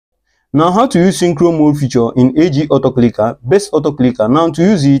Now how to use synchro mode feature in AG auto clicker, best auto clicker. Now to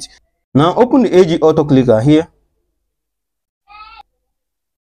use it, now open the AG auto clicker here.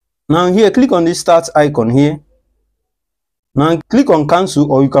 Now here click on this start icon here. Now click on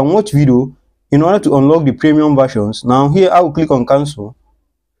cancel, or you can watch video in order to unlock the premium versions. Now here I will click on cancel.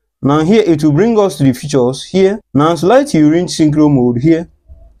 Now here it will bring us to the features here. Now select your range synchro mode here.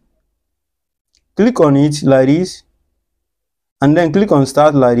 Click on it like this, and then click on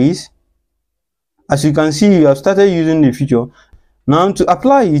start like this. As you can see, you have started using the feature. Now to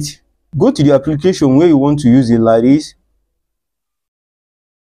apply it, go to the application where you want to use it like this.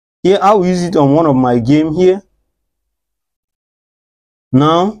 Here I will use it on one of my game here.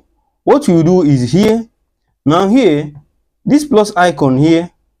 Now what you do is here. Now here, this plus icon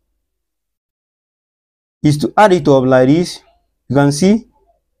here is to add it up like this. You can see,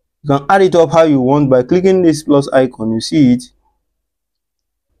 you can add it up how you want by clicking this plus icon. You see it,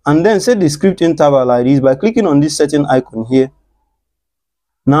 and then set the script interval like this by clicking on this setting icon here.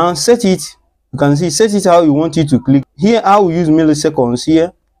 Now set it, you can see, set it how you want it to click. Here I will use milliseconds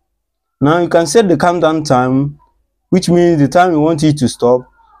here. Now you can set the countdown time, which means the time you want it to stop,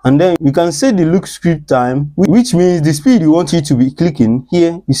 and then you can set the look script time, which means the speed you want it to be clicking.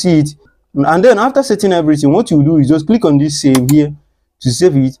 Here you see it, and then after setting everything, what you do is just click on this save here to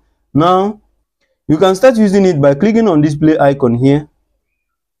save it. Now you can start using it by clicking on this play icon here.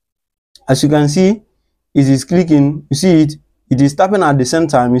 As you can see, it is clicking. You see it, it is tapping at the same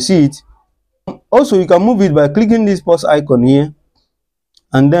time. You see it. Also you can move it by clicking this pause icon here,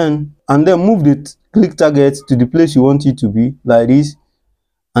 and then move the click target to the place you want it to be like this,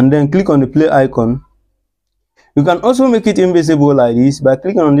 and then click on the play icon. You can also make it invisible like this by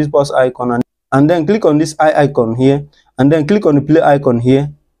clicking on this pause icon, and then click on this eye icon here, and then click on the play icon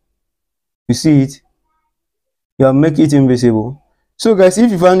here. You see it, you have make it invisible. So guys, if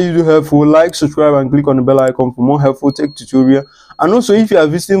you found this video helpful, like, subscribe, and click on the bell icon for more helpful tech tutorial. And also, if you are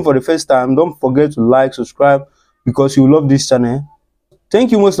visiting for the first time, don't forget to like, subscribe, because you love this channel.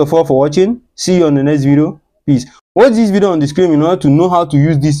 Thank you most of all for watching. See you on the next video. Peace. Watch this video on the screen in order to know how to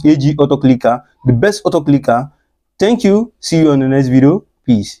use this AG auto clicker, the best auto clicker. Thank you. See you on the next video.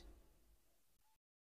 Peace.